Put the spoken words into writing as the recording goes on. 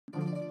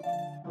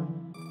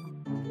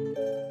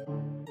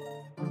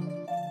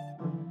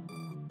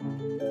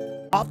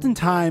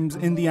Oftentimes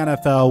in the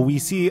NFL, we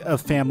see a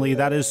family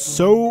that is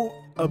so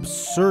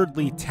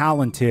absurdly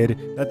talented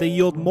that they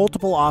yield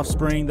multiple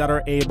offspring that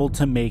are able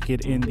to make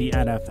it in the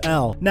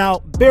NFL. Now,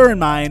 bear in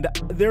mind,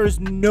 there is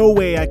no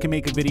way I can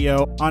make a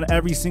video on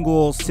every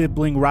single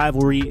sibling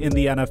rivalry in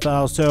the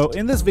NFL. So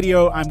in this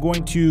video, I'm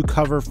going to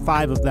cover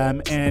 5 of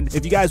them. And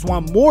if you guys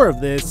want more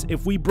of this,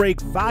 if we break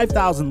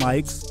 5,000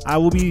 likes, I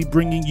will be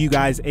bringing you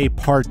guys a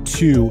part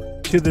 2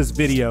 to this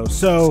video.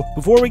 So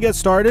before we get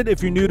started,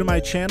 if you're new to my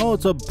channel,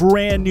 it's a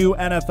brand new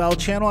NFL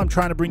channel. I'm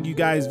trying to bring you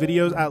guys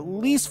videos at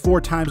least 4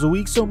 times a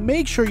week, so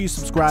make sure you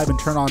subscribe and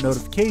turn on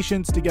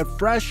notifications to get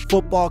fresh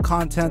football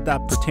content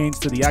that pertains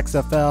to the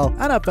XFL,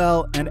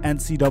 NFL, and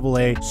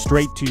NCAA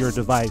straight to your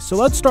device. So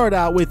let's start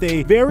out with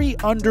a very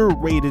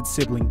underrated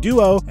sibling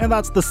duo, and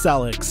that's the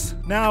Sellecks.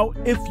 Now,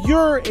 if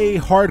you're a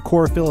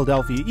hardcore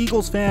Philadelphia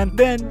Eagles fan,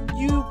 then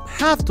you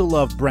have to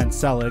love Brent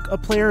Celek, a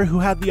player who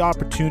had the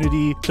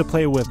opportunity to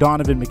play with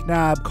Donovan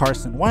McNabb,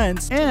 Carson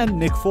Wentz, and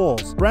Nick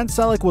Foles. Brent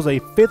Celek was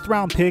a 5th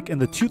round pick in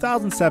the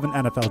 2007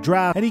 NFL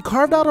draft, and he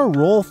carved out a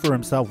role for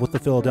himself with the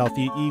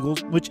Philadelphia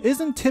Eagles, which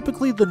isn't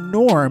typically the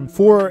norm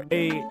for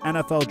a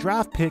NFL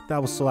draft pick that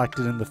was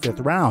selected in the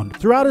 5th round.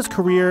 Throughout his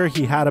career,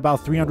 he had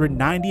about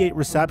 398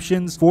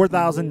 receptions,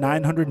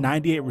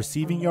 4,998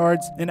 receiving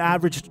yards, and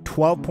averaged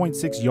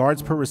 12.6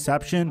 yards per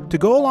reception to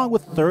go along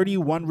with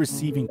 31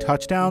 receiving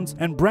touchdowns.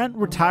 And Brent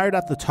retired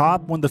at the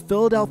top when the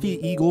Philadelphia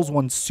Eagles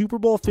won Super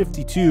Bowl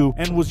 52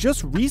 and was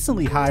just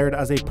recently hired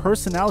as a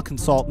personnel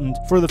consultant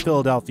for the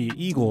Philadelphia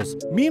Eagles.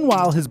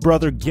 Meanwhile, his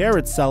brother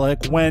Garrett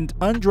Celek went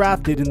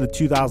undrafted in the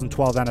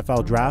 2012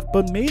 NFL draft,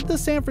 but made the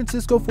San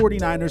Francisco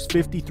 49ers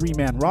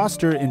 53-man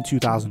roster in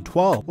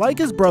 2012. Like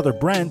his brother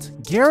Brent,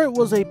 Garrett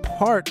was a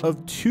part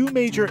of 2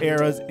 major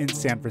eras in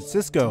San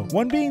Francisco,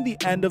 one being the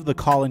end of the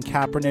Colin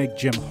Kaepernick,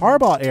 Jim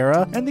Harbaugh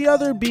era, and the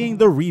other being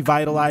the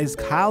revitalized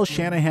Kyle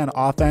Shanahan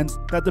offense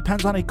that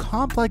depends on a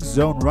complex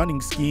zone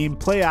running scheme,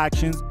 play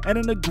actions, and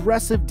an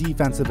aggressive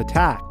defensive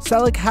attack.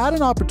 Celek had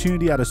an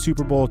opportunity at a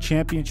Super Bowl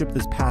championship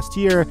this past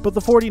year, but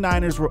the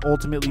 49ers were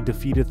ultimately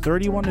defeated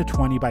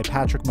 31-20 by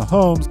Patrick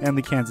Mahomes and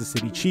the Kansas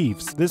City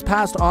Chiefs. This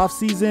past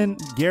offseason,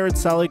 Garrett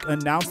Celek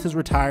announced his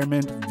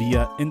retirement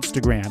via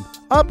Instagram.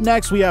 Up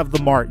next, we have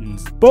the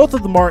Martins. Both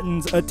of the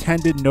Martins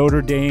attended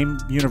Notre Dame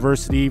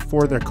University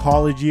for their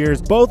college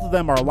years. Both of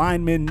them are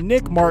linemen.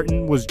 Nick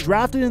Martin was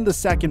drafted in the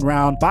 2nd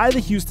round by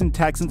the Houston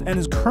Texans and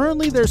is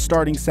currently their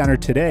starting center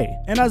today.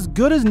 And as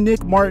good as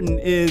Nick Martin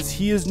is,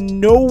 he is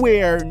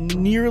nowhere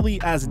nearly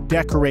as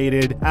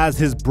decorated as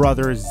his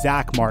brother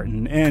Zach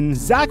Martin. And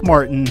Zach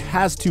Martin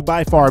has to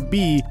by far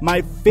be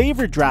my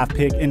favorite draft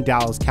pick in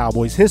Dallas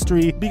Cowboys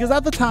history, because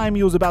at the time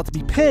he was about to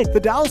be picked, the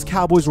Dallas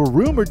Cowboys were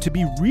rumored to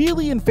be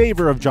really in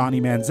favor of Johnny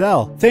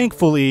Manziel.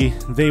 Thankfully,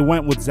 they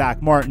went with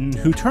Zach Martin,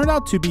 who turned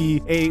out to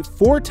be a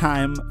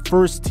 4-time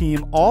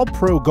first-team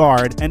All-Pro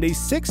guard and a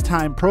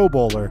 6-time Pro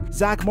Bowler.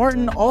 Zach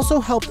Martin also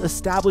helped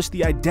establish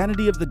the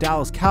identity of the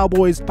Dallas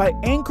Cowboys by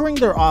anchoring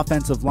their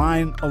offensive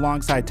line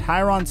alongside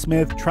Tyron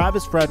Smith,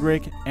 Travis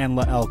Frederick, and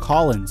La'el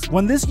Collins.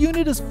 When this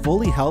unit is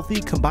fully healthy,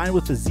 combined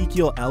with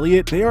Ezekiel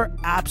Elliott, they are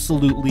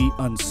absolutely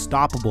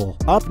unstoppable.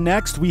 Up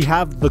next, we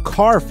have the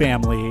Carr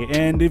family,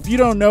 and if you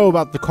don't know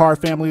about the Carr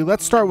family,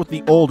 let's start with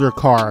the older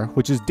Carr,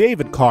 which is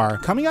David Carr.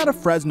 Coming out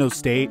of Fresno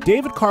State,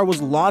 David Carr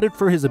was lauded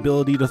for his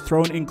ability to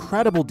throw an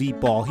incredible deep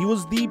ball. He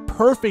was the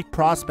perfect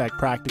prospect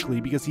practically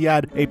because he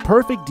had a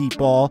perfect deep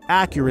ball,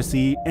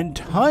 accuracy, and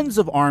tons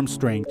of arm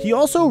strength. He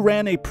also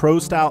ran a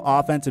pro-style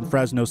offense in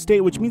Fresno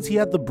State, which means he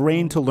had the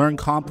brain to learn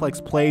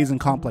complex plays and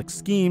complex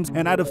schemes,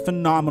 and had a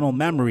phenomenal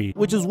memory,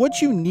 which is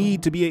what you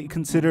need to be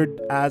considered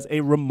as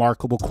a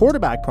remarkable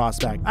quarterback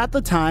prospect. At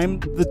the time,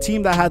 the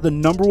team that had the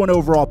 #1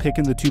 overall pick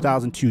in the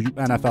 2002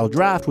 NFL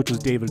draft, which was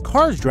David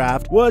Carr's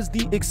draft, was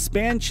the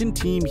expansion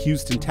team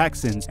Houston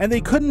Texans, and they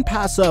couldn't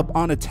pass up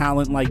on a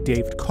talent like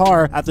David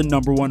Carr at the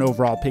 #1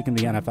 overall pick in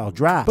the NFL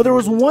draft. But there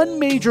was one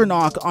major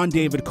knock on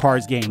David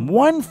Carr's game,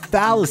 one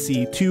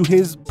fallacy to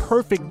his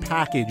perfect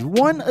package,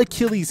 one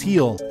Achilles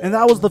heel, and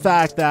that was the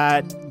fact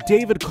that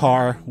David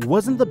Carr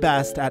wasn't the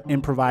best at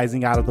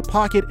improvising out of the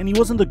pocket, and he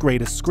wasn't the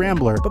greatest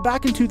scrambler. But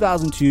back in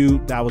 2002,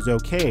 that was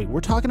okay.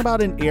 We're talking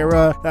about an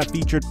era that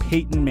featured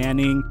Peyton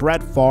Manning,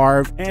 Brett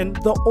Favre, and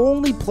the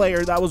only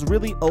player that was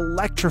really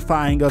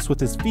electrifying us with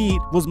his feet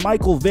was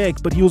Michael Vick,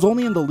 but he was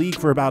only in the league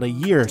for about a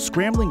year.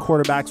 Scrambling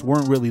quarterbacks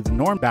weren't really the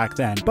norm back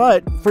then.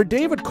 But for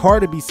David Carr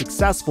to be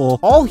successful,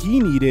 all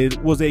he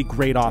needed was a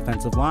great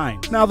offensive line.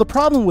 Now, the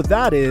problem with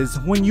that is,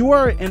 when you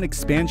are an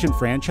expansion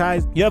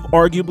franchise, you have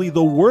arguably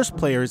the worst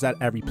players at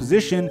every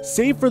position,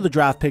 save for the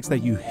draft picks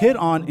that you hit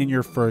on in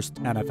your first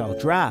NFL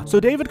draft. So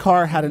David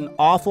Carr had an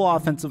awful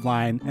offensive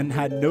line and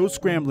had no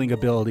scrambling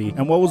ability.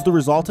 And what was the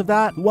result of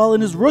that? Well,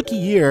 in his rookie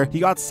year, he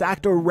got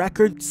sacked a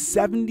record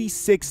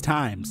 76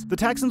 times. The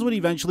Texans would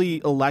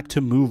eventually elect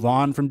to move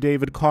on from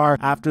David Carr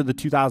after the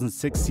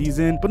 2006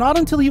 season, but not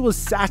until he was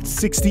sacked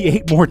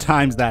 68 more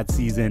times that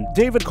season.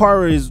 David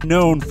Carr is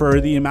known for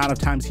the amount of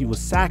times he was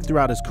sacked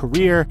throughout his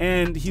career,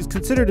 and he's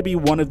considered to be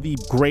one of the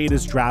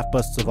greatest draft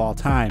busts of all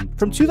time.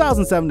 From From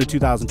 2007 to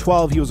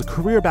 2012, he was a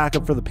career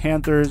backup for the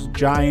Panthers,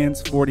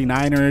 Giants,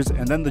 49ers,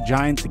 and then the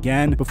Giants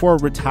again, before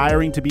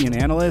retiring to be an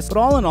analyst. But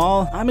all in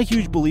all, I'm a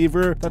huge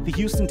believer that the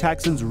Houston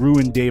Texans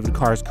ruined David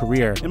Carr's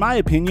career. In my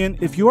opinion,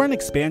 if you're an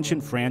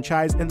expansion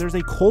franchise and there's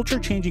a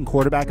culture-changing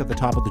quarterback at the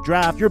top of the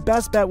draft, your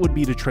best bet would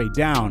be to trade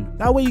down.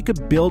 That way you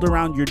could build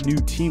around your new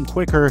team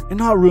quicker and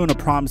not ruin a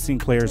promising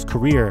player's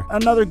career.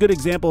 Another good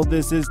example of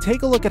this is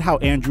take a look at how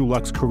Andrew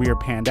Luck's career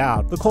panned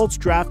out. The Colts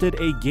drafted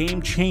a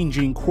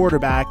game-changing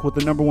quarterback with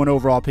the #1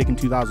 overall pick in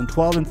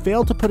 2012 and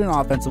failed to put an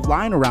offensive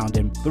line around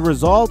him. The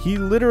result? He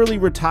literally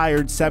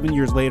retired 7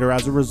 years later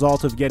as a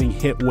result of getting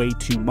hit way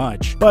too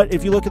much. But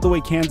if you look at the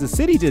way Kansas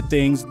City did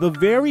things, the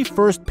very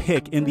first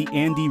pick in the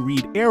Andy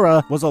Reid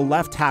era was a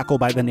left tackle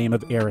by the name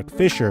of Eric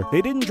Fisher.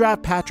 They didn't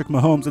draft Patrick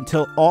Mahomes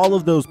until all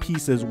of those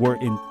pieces were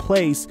in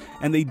place,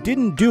 and they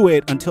didn't do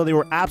it until they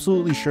were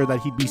absolutely sure that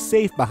he'd be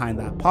safe behind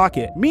that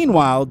pocket.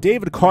 Meanwhile,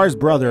 David Carr's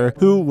brother,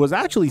 who was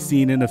actually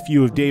seen in a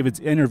few of David's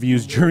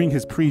interviews during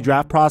his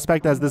pre-draft prospect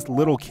as this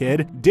little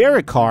kid,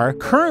 Derek Carr,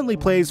 currently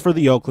plays for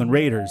the Oakland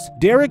Raiders.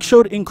 Derek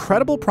showed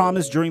incredible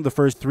promise during the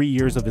first 3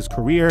 years of his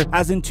career,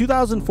 as in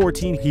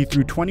 2014 he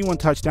threw 21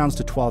 touchdowns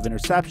to 12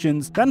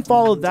 interceptions, then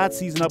followed that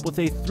season up with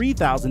a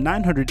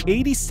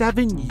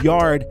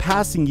 3,987-yard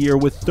passing year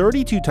with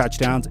 32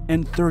 touchdowns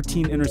and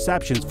 13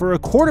 interceptions for a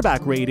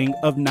quarterback rating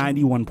of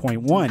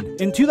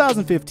 91.1. In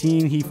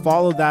 2015, he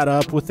followed that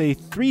up with a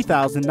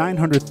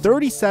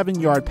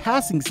 3,937-yard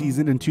passing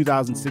season in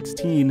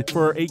 2016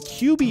 for a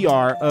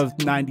QBR of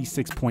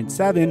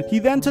 96.7. He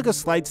then took a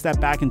slight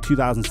step back in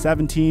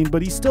 2017,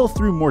 but he still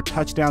threw more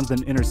touchdowns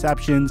than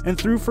interceptions and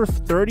threw for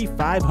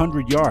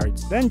 3,500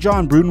 yards. Then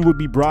John Gruden would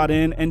be brought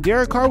in, and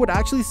Derek Carr would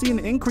actually see an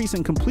increase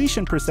in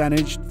completion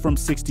percentage from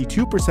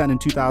 62% in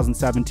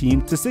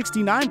 2017 to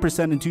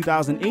 69% in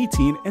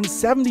 2018 and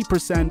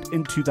 70%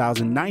 in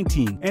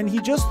 2019. And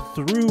he just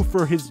threw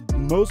for his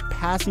most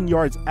passing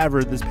yards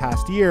ever this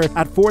past year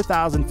at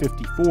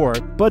 4,054.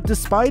 But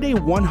despite a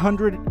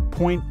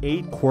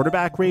 100.8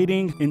 quarterback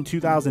rating in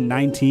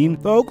 2019,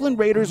 the Oakland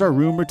Raiders are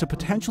rumored to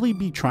potentially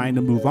be trying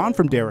to move on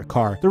from Derek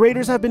Carr. The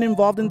Raiders have been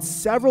involved in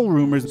several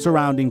rumors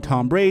surrounding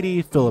Tom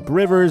Brady, Phillip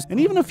Rivers, and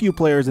even a few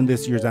players in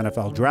this year's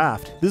NFL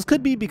draft. This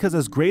could be because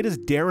as great as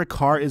Derek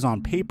Carr is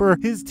on paper,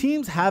 his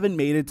teams haven't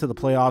made it to the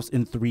playoffs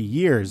in 3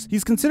 years.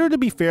 He's considered to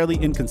be fairly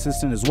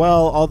inconsistent as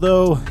well,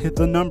 although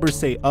the numbers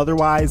say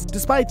otherwise.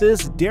 Despite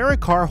this, Derek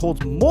Carr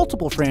holds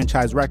multiple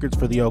franchise records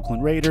for the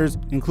Oakland Raiders,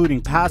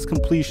 including pass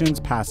completions,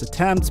 pass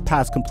attempts,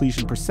 pass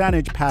completion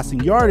percentage, passing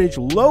yardage,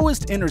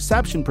 lowest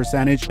interception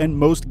percentage, and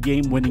most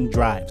game-winning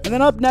drives. And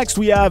then up next,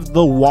 we have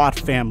the Watt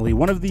family,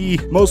 one of the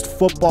most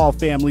football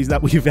families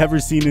that we've ever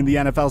seen in the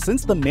NFL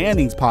since the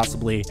Mannings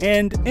possibly.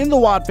 And in the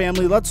Watt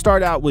family, let's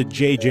start out with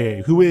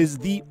JJ, who is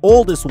the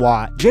oldest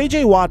Watt.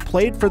 JJ Watt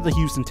played for the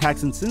Houston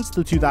Texans since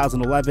the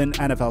 2011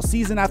 NFL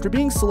season after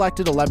being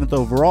selected 11th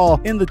overall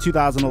in the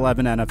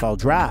 2011 NFL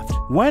draft.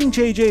 When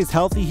JJ is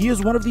healthy, he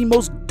is one of the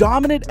most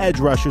dominant edge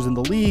rushers in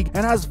the league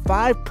and has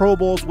 5 Pro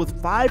Bowls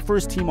with 5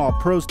 first-team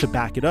All-Pros to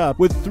back it up,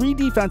 with 3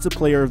 Defensive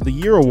Player of the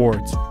Year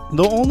awards.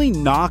 The only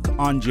knock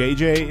on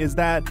JJ is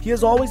that he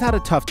has always had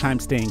a tough time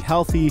staying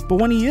healthy, but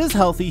when he is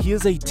healthy, he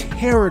is a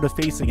terror to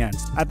face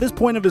against. At this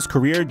point of his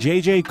career,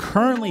 JJ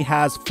currently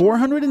has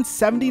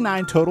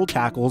 479 total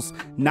tackles,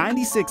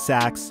 96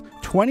 sacks,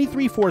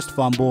 23 forced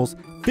fumbles,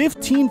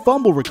 15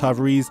 fumble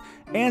recoveries,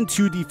 and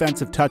 2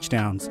 defensive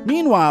touchdowns.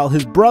 Meanwhile,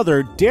 his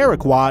brother,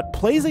 Derek Watt,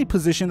 plays a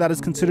position that is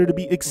considered to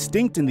be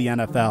extinct in the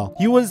NFL.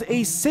 He was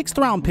a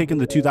 6th-round pick in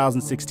the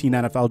 2016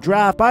 NFL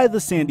Draft by the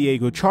San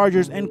Diego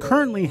Chargers and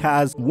currently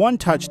has 1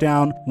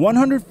 touchdown,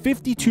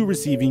 152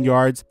 receiving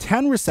yards,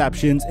 10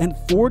 receptions, and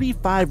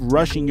 45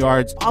 rushing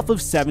yards off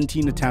of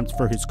 17 attempts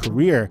for his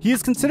career. He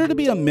is considered to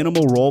be a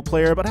minimal role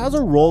player, but has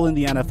a role in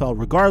the NFL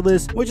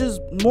regardless, which is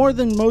more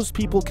than most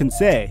people can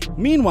say.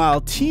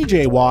 Meanwhile,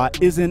 TJ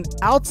Watt is an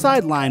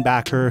outside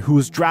linebacker who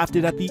was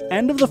drafted at the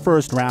end of the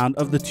 1st round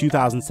of the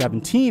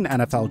 2017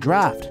 NFL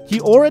Draft. He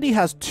already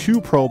has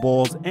 2 Pro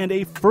Bowls and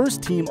a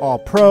first-team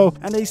All-Pro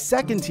and a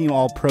second-team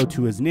All-Pro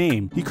to his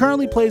name. He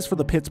currently plays for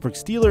the Pittsburgh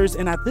Steelers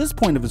and at this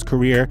point of his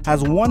career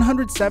has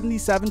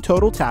 177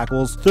 total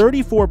tackles,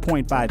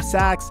 34.5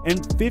 sacks,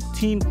 and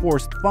 15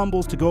 forced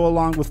fumbles to go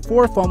along with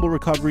 4 fumble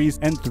recoveries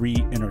and 3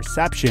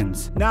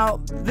 interceptions.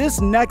 Now,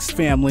 this next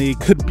family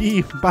could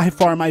be by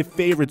far my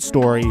favorite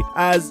story,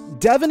 as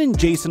Devin and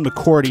Jason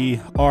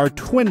McCourty are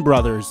twin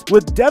brothers,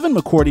 with Devin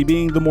McCourty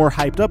being the more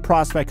hyped up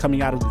prospect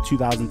coming out of the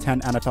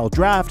 2010 NFL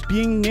Draft,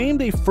 being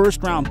named a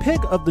 1st-round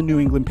pick of the New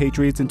England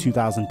Patriots in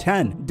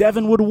 2010.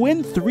 Devin would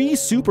win 3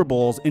 Super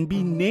Bowls and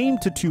be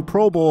named to 2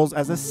 Pro Bowls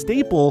as a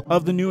staple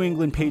of the New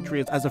England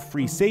Patriots as a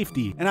free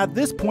safety. And at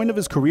this point of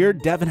his career,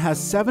 Devin has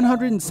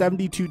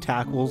 772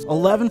 tackles,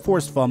 11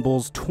 forced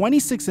fumbles,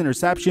 26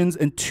 interceptions,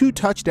 and 2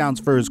 touchdowns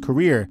for his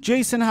career.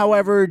 Jason,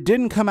 however,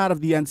 didn't come out of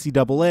the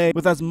NCAA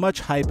with as much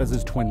hype as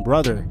his twin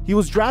brother. He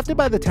was drafted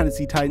by the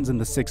Tennessee Titans in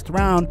the 6th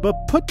round,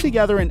 but put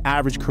together an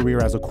average career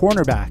as a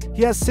cornerback.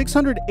 He has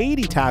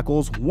 680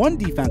 tackles, 1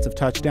 defensive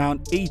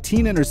touchdown,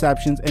 18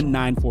 interceptions, and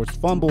 9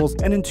 forced fumbles,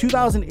 and in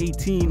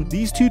 2018,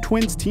 these two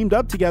twins teamed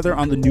up together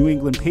on the New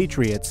England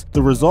Patriots.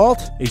 The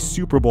result? A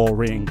Super Bowl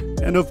ring.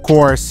 And of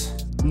course,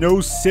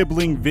 no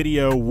sibling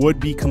video would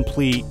be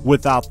complete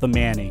without the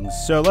Mannings.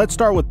 So let's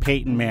start with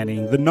Peyton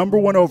Manning, the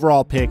 #1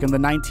 overall pick in the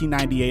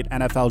 1998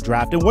 NFL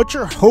draft, and what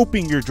you're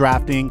hoping you're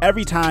drafting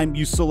every time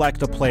you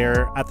select a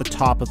player at the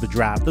top of the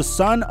draft. The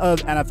son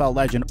of NFL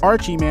legend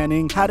Archie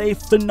Manning had a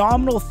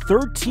phenomenal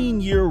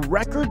 13-year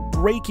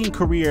record-breaking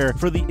career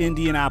for the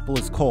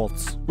Indianapolis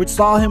Colts, which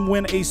saw him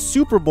win a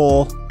Super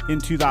Bowl in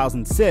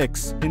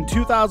 2006. In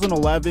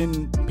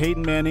 2011,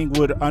 Peyton Manning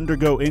would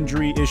undergo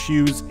injury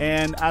issues,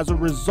 and as a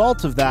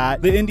result of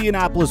that, the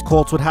Indianapolis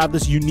Colts would have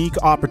this unique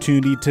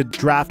opportunity to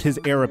draft his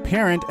heir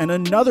apparent and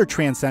another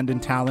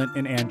transcendent talent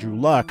in Andrew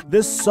Luck.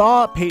 This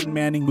saw Peyton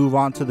Manning move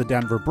on to the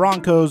Denver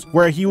Broncos,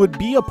 where he would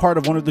be a part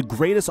of one of the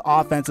greatest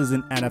offenses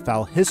in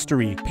NFL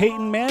history.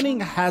 Peyton Manning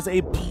has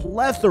a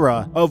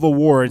plethora of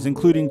awards,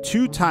 including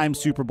 2-time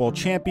Super Bowl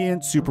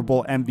champion, Super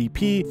Bowl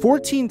MVP,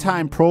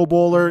 14-time Pro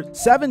Bowler,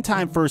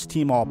 7-time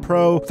first-team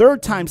All-Pro,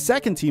 3rd-time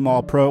second-team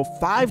All-Pro,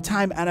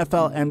 5-time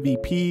NFL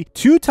MVP,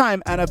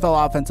 2-time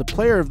NFL Offensive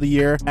Player of the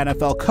Year,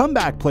 NFL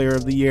Comeback Player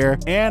of the Year,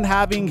 and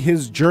having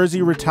his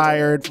jersey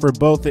retired for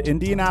both the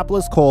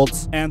Indianapolis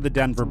Colts and the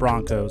Denver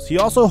Broncos. He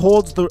also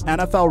holds the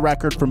NFL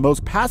record for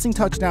most passing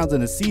touchdowns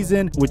in a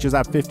season, which is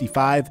at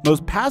 55,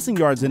 most passing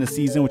yards in a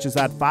season, which is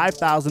at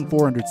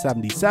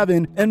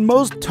 5,477, and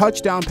most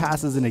touchdown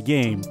passes in a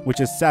game, which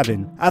is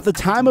 7. At the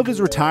time of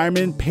his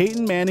retirement,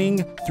 Peyton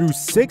Manning threw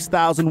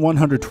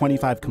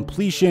 6,125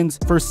 completions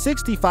for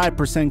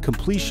 65%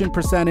 completion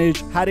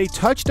percentage, had a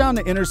touchdown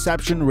to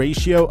interception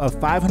ratio of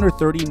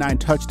 539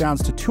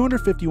 touchdowns to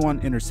 251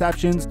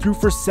 interceptions, threw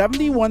for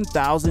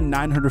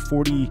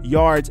 71,940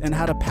 yards, and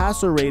had a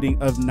passer rating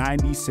of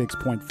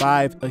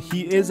 96.5.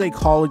 He is a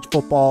college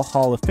football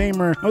Hall of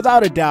Famer.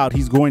 Without a doubt,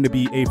 he's going to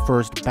be a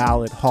first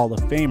ballot Hall of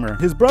Famer.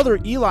 His brother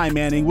Eli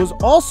Manning was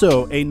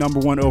also a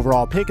 #1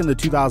 overall pick in the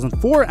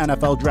 2004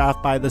 NFL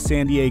draft by the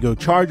San Diego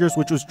Chargers,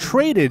 which was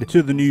traded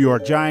to the New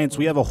York Giants.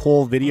 We have a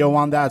whole video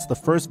on that. It's the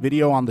first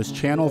video on this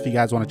channel if you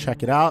guys want to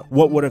check it out.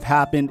 What would have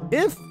happened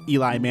if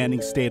Eli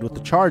Manning stayed with the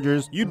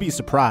Chargers? You'd be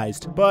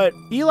surprised. But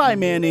Eli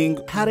Manning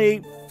had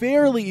a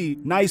fairly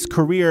nice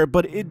career,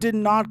 but it did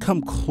not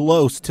come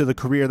close to the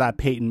career that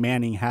Peyton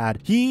Manning had.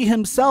 He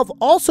himself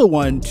also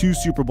won 2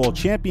 Super Bowl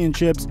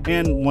championships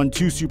and won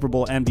 2 Super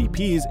Bowl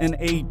MVPs in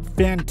a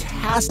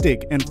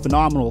fantastic and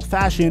phenomenal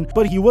fashion,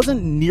 but he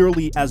wasn't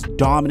nearly as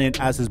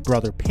dominant as his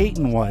brother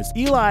Peyton was.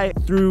 Eli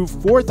threw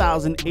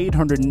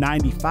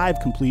 4,895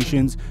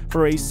 completions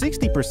for a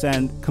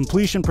 60%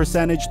 completion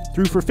percentage,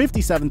 threw for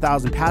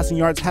 57,000 passing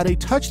yards, had a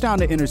touchdown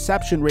to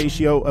interception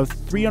ratio of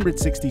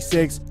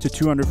 366 to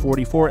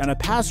 244, and a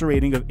passer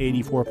rating of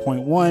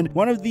 84.1.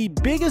 One of the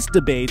biggest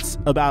debates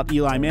about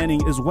Eli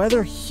Manning is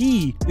whether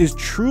he is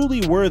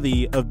truly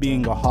worthy of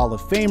being a Hall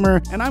of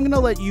Famer, and I'm going to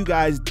let you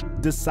guys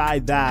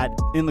decide that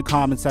in the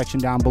comment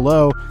section down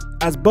below,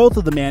 as both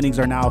of the Mannings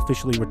are now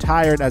officially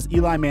retired, as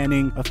Eli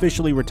Manning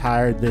officially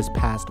retired this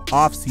past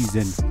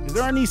offseason. Is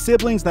there any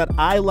siblings that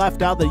I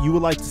left out that you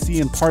would like to see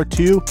in part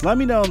 2? Let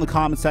me know in the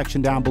comment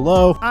section down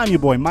below. I'm your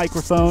boy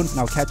Mikerophone, and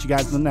I'll catch you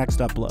guys in the next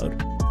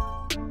upload.